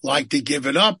would like to give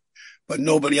it up, but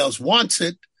nobody else wants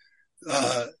it.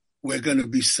 We're going to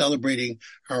be celebrating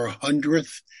our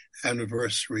 100th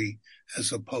anniversary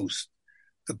as a post.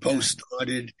 The post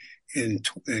started in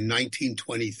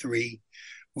 1923.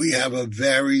 We have a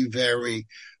very, very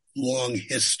long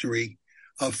history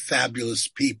of fabulous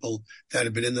people that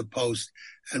have been in the post,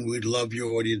 and we'd love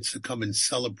your audience to come and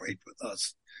celebrate with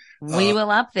us. We will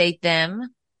update them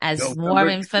as November more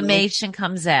information 12th.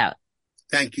 Comes out.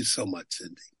 Thank you so much,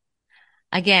 Cindy.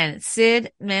 Again,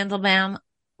 Sid Mandelbaum,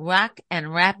 rock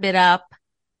and wrap it up.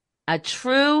 A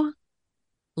true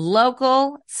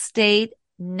local, state,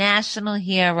 national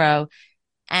hero.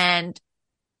 And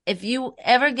if you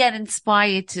ever get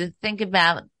inspired to think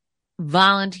about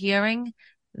volunteering,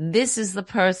 this is the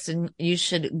person you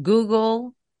should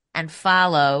Google and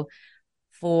follow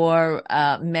for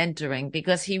mentoring,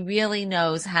 because he really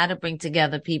knows how to bring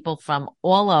together people from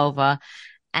all over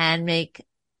and make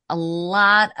a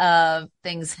lot of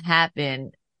things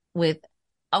happen with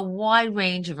a wide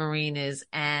range of arenas.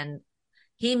 And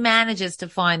he manages to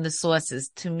find the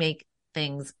sources to make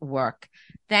things work.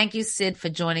 Thank you, Sid, for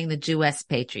joining the Jewess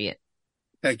Patriot.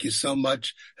 Thank you so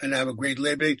much, and have a great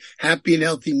Labor Day. Happy and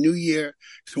healthy New Year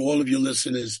to all of your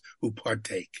listeners who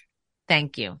partake.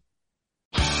 Thank you.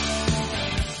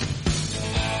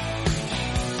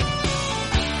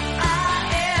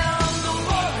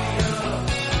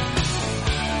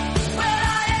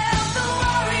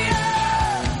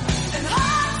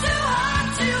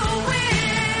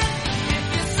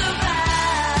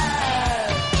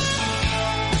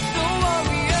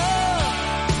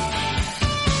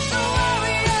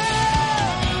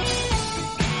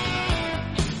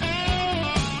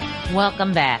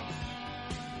 Welcome back.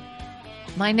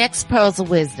 My next pearls of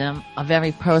wisdom are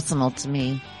very personal to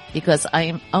me, because I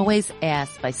am always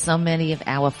asked by so many of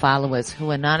our followers who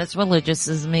are not as religious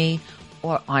as me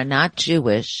or are not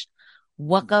Jewish,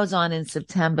 what goes on in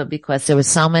September, because there are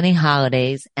so many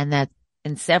holidays, and that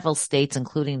in several states,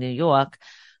 including New York,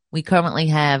 we currently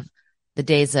have the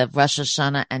days of Rosh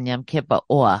Hashanah and Yom Kippur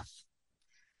off.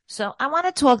 So I want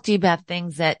to talk to you about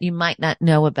things that you might not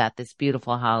know about this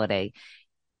beautiful holiday.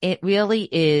 It really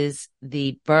is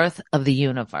the birth of the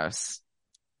universe.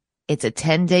 It's a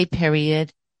 10-day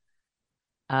period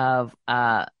of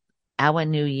our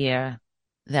new year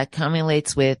that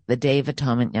culminates with the Day of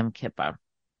Atonement, Yom Kippur.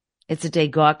 It's a day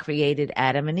God created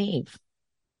Adam and Eve.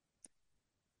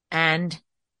 And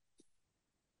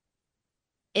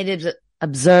it is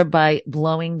observed by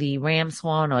blowing the ram's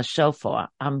horn or shofar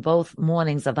on both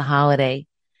mornings of the holiday.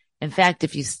 In fact,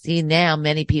 if you see now,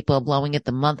 many people are blowing it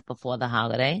the month before the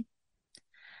holiday.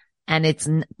 And it's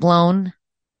blown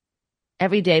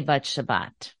every day but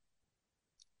Shabbat.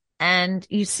 And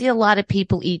you see a lot of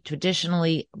people eat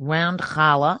traditionally round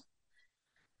challah,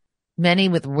 many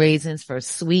with raisins for a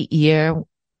sweet year,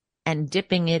 and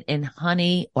dipping it in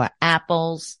honey or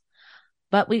apples.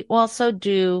 But we also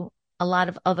do a lot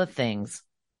of other things.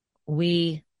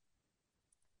 We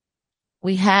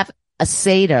have a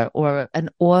Seder or an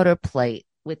order plate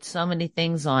with so many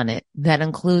things on it that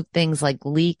include things like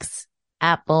leeks,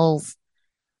 apples.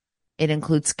 It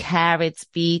includes carrots,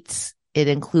 beets. It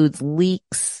includes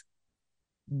leeks,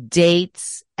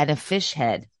 dates, and a fish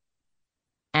head.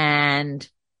 And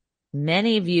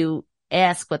many of you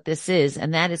ask what this is,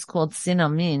 and that is called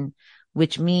sinomin,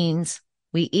 which means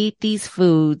we eat these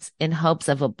foods in hopes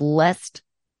of a blessed,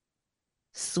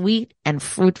 sweet, and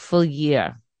fruitful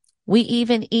year. We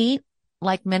even eat,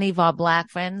 like many of our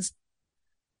Black friends,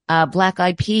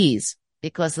 black-eyed peas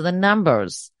because of the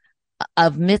numbers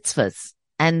of mitzvahs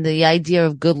and the idea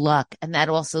of good luck. And that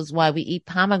also is why we eat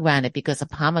pomegranate, because a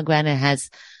pomegranate has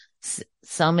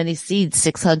so many seeds,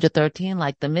 613,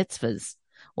 like the mitzvahs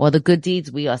or the good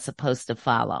deeds we are supposed to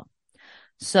follow.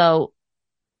 So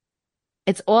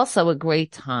it's also a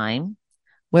great time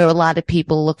where a lot of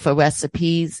people look for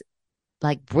recipes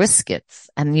like briskets.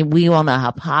 And we all know how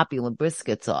popular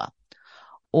briskets are.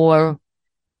 Or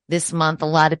this month, a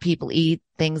lot of people eat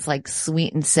things like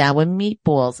sweet and sour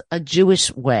meatballs, a Jewish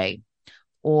way,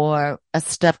 or a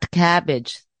stuffed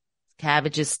cabbage.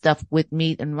 Cabbage is stuffed with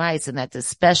meat and rice, and that's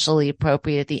especially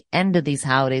appropriate at the end of these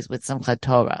holidays with Simchat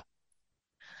Torah.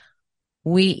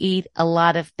 We eat a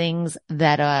lot of things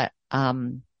that are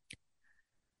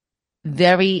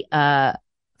very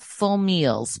full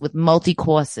meals with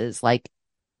multi-courses, like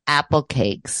apple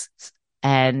cakes.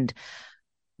 And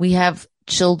we have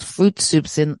chilled fruit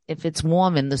soups if it's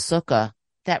warm in the sukkah,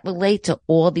 that relate to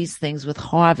all these things with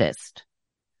harvest.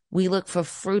 We look for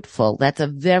fruitful. That's a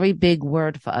very big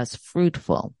word for us,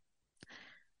 fruitful.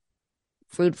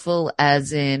 Fruitful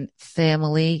as in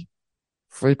family,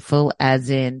 fruitful as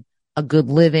in a good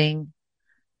living,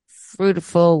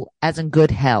 fruitful as in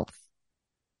good health.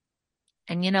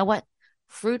 And you know what?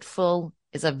 Fruitful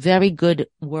is a very good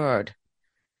word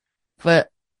for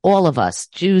all of us,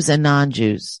 Jews and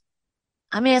non-Jews.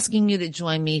 I'm asking you to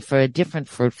join me for a different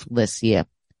fruitful this year,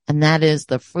 and that is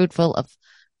the fruitful of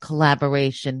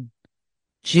collaboration.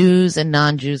 Jews and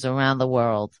non-Jews around the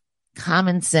world,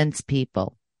 common sense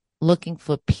people looking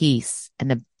for peace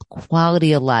and the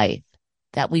quality of life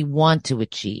that we want to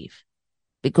achieve.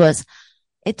 Because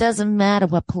it doesn't matter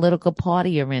what political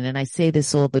party you're in, and I say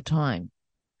this all the time.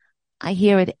 I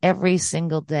hear it every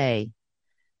single day.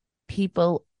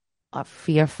 People are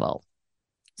fearful.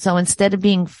 So instead of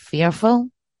being fearful,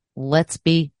 let's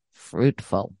be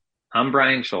fruitful. I'm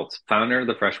Brian Schultz, founder of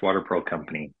the Freshwater Pearl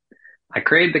Company. I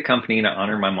created the company to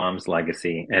honor my mom's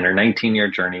legacy and her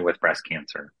 19-year journey with breast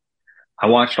cancer. I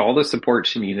watched all the support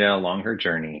she needed along her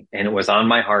journey, and it was on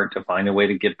my heart to find a way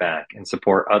to give back and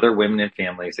support other women and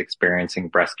families experiencing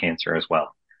breast cancer as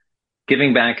well.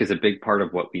 Giving back is a big part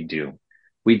of what we do.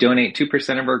 We donate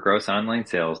 2% of our gross online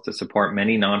sales to support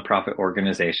many nonprofit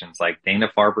organizations like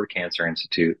Dana-Farber Cancer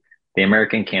Institute, the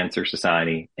American Cancer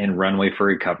Society, and Runway for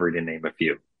Recovery, to name a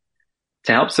few.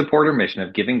 To help support our mission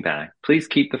of giving back, please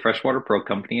keep the Freshwater Pearl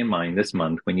Company in mind this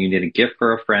month when you need a gift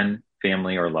for a friend,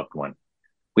 family, or loved one.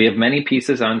 We have many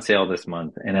pieces on sale this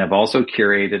month and have also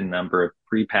curated a number of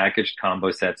prepackaged combo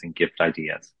sets and gift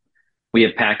ideas. We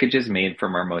have packages made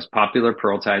from our most popular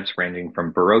pearl types ranging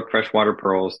from Baroque freshwater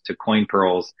pearls to coin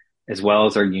pearls, as well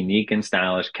as our unique and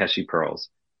stylish Keshi pearls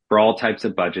for all types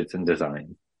of budgets and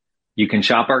designs. You can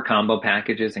shop our combo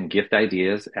packages and gift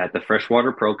ideas at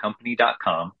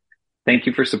thefreshwaterpearlcompany.com. Thank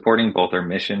you for supporting both our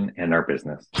mission and our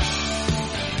business.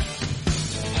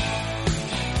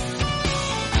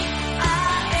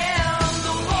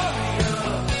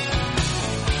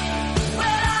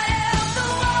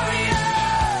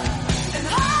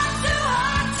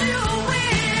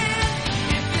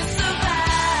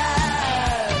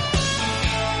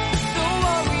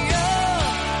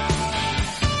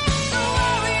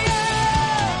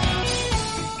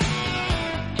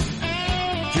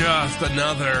 Just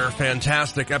another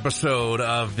fantastic episode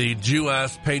of the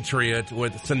Jewess Patriot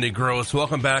with Cindy Gross.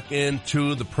 Welcome back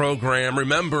into the program.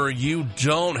 Remember, you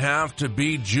don't have to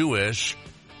be Jewish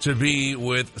to be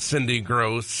with Cindy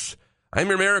Gross. I'm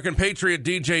your American Patriot,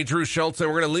 DJ Drew Schultz, and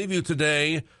we're going to leave you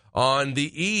today on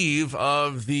the eve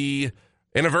of the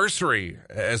anniversary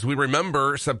as we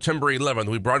remember September 11th.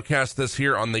 We broadcast this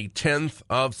here on the 10th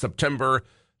of September.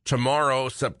 Tomorrow,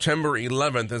 September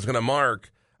 11th, is going to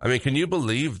mark, I mean, can you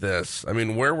believe this? I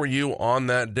mean, where were you on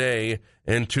that day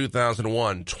in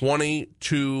 2001?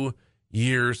 22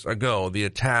 years ago, the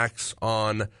attacks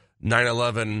on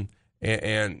 9/11,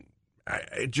 and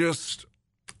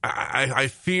I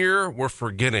fear we're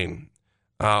forgetting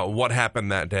what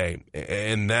happened that day,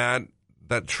 and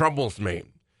that troubles me.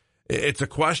 It's a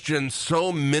question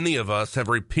so many of us have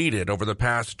repeated over the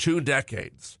past 2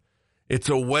 decades. It's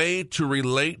a way to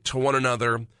relate to one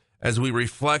another as we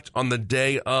reflect on the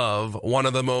day of one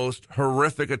of the most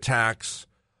horrific attacks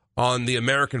on the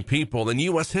American people in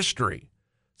U.S. history,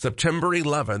 September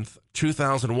 11th,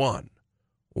 2001.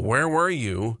 Where were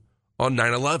you on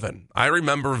 9/11? I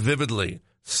remember vividly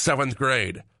 7th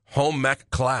grade, home ec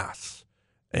class,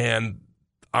 and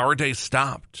our day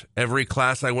stopped. Every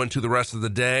class I went to the rest of the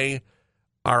day,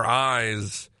 our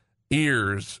eyes,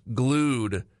 ears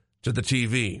glued to the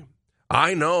TV.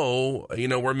 I know,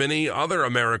 where many other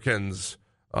Americans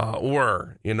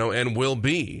were, and will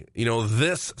be.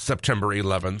 This September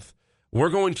 11th, we're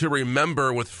going to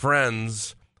remember with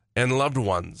friends and loved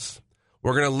ones.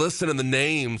 We're going to listen to the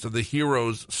names of the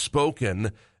heroes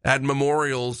spoken at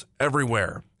memorials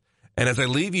everywhere. And as we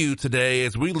leave you today,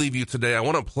 I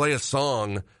want to play a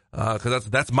song because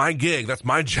that's my gig. That's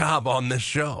my job on this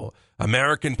show,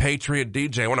 American Patriot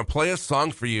DJ. I want to play a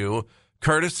song for you,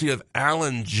 courtesy of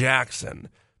Alan Jackson,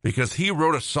 because he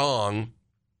wrote a song.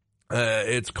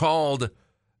 It's called,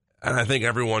 and I think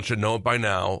everyone should know it by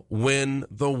now, When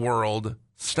the World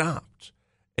Stopped.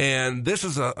 And this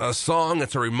is a song,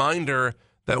 it's a reminder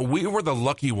that we were the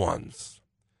lucky ones.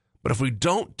 But if we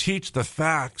don't teach the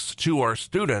facts to our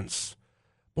students,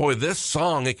 boy, this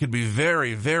song, it could be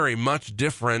very, very much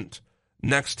different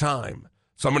next time.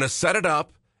 So I'm going to set it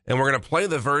up, and we're going to play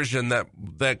the version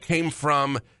that came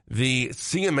from the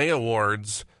CMA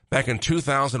Awards back in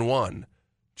 2001,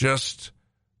 just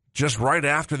right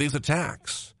after these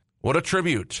attacks. What a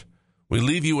tribute. We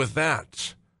leave you with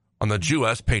that on the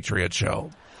U.S. Patriot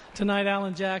Show. Tonight,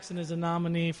 Alan Jackson is a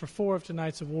nominee for 4 of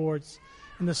tonight's awards.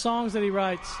 And the songs that he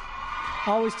writes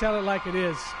always tell it like it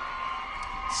is.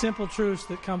 Simple truths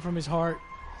that come from his heart.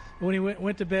 When he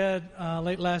went to bed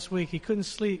late last week, he couldn't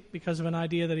sleep because of an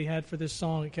idea that he had for this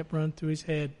song. It kept running through his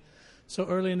head. So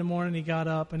early in the morning, he got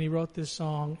up and he wrote this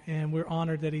song, and we're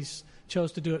honored that he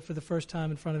chose to do it for the first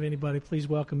time in front of anybody. Please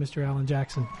welcome Mr. Alan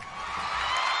Jackson.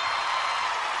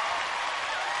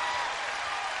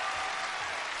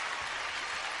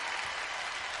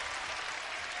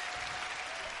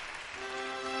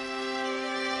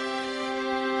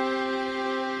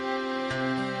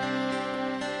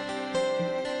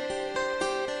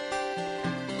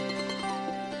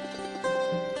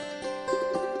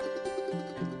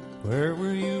 Where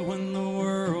were you when the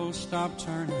world stopped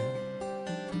turning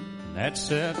that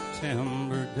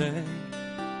September day?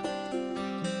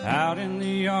 Out in the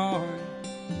yard,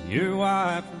 your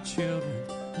wife and children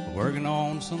working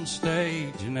on some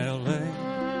stage in L.A.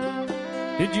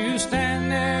 Did you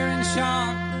stand there in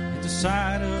shock at the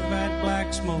sight of that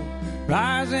black smoke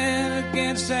rising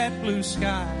against that blue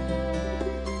sky?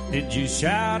 Did you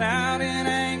shout out in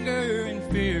anger and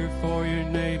fear for your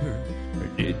neighbor? Or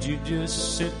did you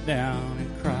just sit down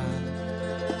and cry?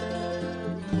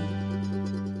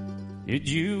 Did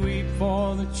you weep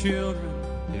for the children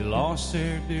who lost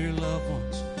their dear loved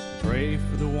ones? Pray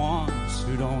for the ones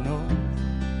who don't know?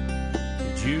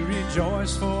 Did you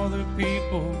rejoice for the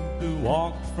people who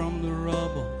walked from the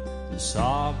rubble and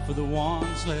sob for the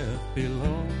ones left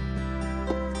below?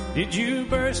 Did you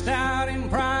burst out in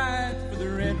pride for the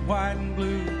red, white, and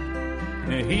blue?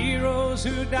 The heroes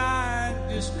who died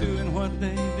just doing what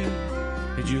they do?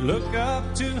 Did you look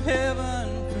up to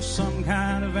heaven for some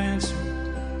kind of answer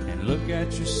and look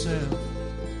at yourself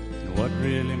and what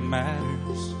really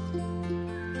matters?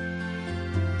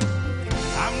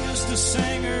 I'm just a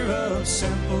singer of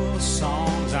simple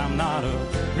songs. I'm not a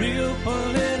real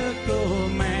political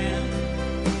man.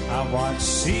 I watch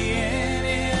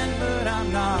CNN, but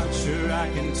I'm not sure I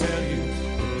can tell you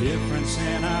the difference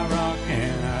in Iraq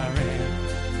and Iran.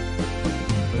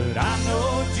 But I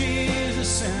know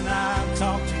Jesus and I've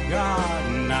talked to God,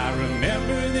 and I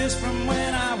remember this from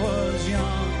when I was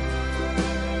young.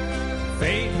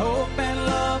 Faith, hope, and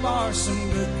love are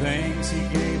some good things He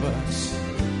gave us,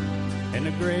 and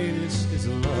the greatest is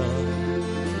love.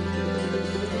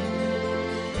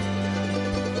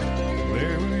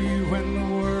 Where were you when the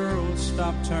world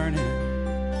stopped turning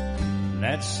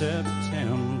that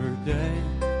September day?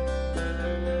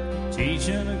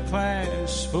 Teaching a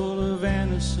class full of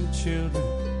innocent children,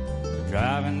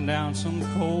 driving down some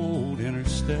cold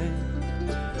interstate.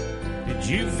 Did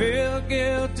you feel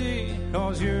guilty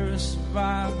cause you're a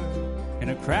survivor? In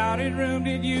a crowded room,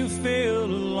 did you feel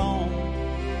alone?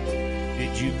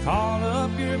 Did you call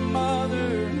up your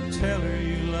mother and tell her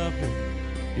you loved her?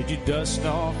 Did you dust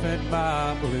off that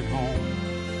Bible at home?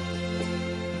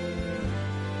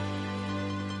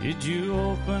 Did you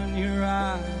open your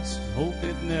eyes, hope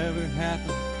it never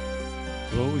happened?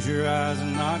 Close your eyes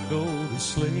and not go to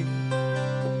sleep?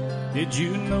 Did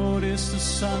you notice the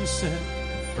sunset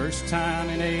the first time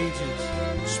in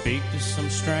ages? Speak to some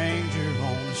stranger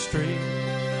on the street?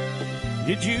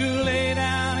 Did you lay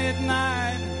down at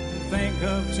night and think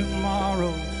of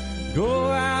tomorrow? Go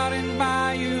out and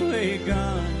buy you a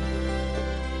gun?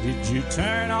 Did you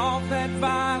turn off that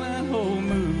violent old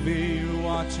movie you're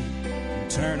watching?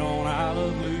 Turn on I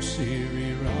Love Lucy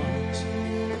reruns?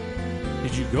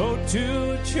 Did you go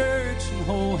to a church and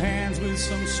hold hands with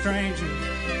some stranger?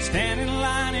 Stand in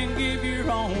line and give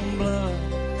your own blood?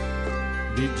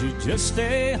 Did you just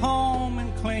stay home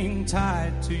and cling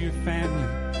tight to your family?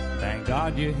 Thank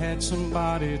God you had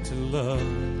somebody to love.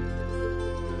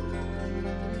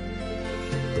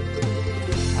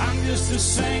 I'm just a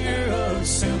singer of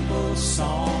simple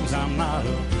songs. I'm not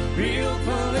a real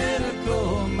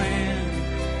political man.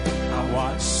 I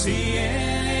watch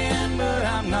CNN, but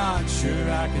I'm not sure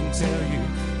I can tell you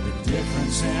the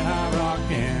difference in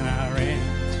Iraq and Iran.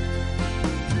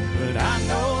 But I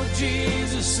know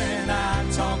Jesus and I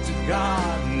talk to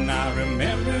God, and I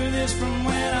remember this from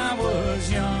when I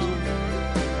was young.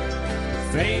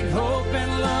 Faith, hope,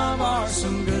 and love are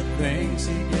some good things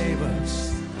He gave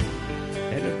us,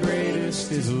 and the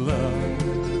greatest is love.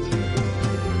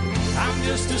 I'm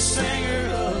just a singer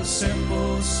of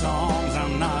simple songs.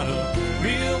 I'm not a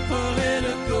real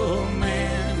political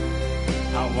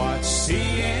I watch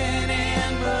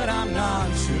CNN, but I'm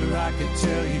not sure I could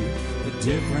tell you the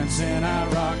difference in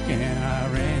Iraq and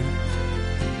Iran.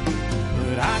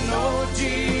 But I know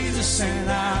Jesus and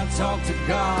I talk to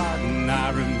God, and I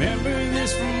remember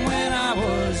this from when I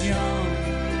was young.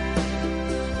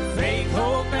 Faith,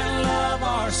 hope, and love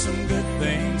are some good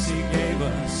things He gave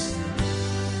us,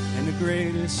 and the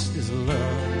greatest is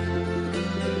love.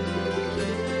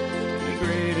 The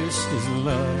greatest is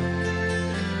love.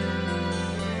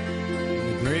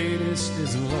 The greatest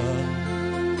is love.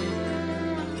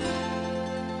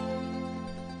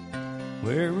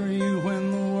 Where were you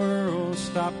when the world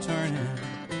stopped turning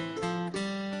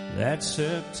that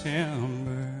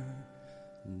September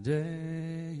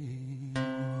day?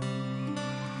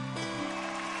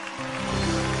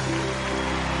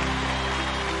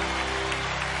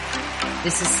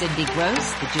 This is Cindy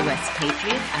Gross, the Jewess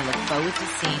Patriot. I look forward to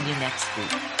seeing you next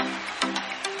week.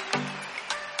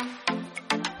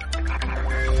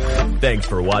 Thanks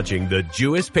for watching the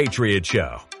Jewess Patriot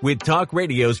Show with Talk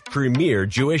Radio's premier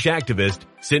Jewish activist,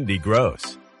 Cindy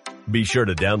Gross. Be sure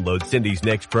to download Cindy's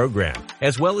next program,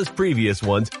 as well as previous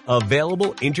ones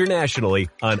available internationally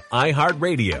on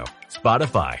iHeartRadio,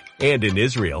 Spotify, and in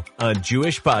Israel on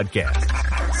Jewish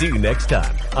Podcasts. See you next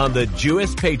time on the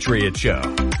Jewess Patriot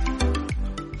Show.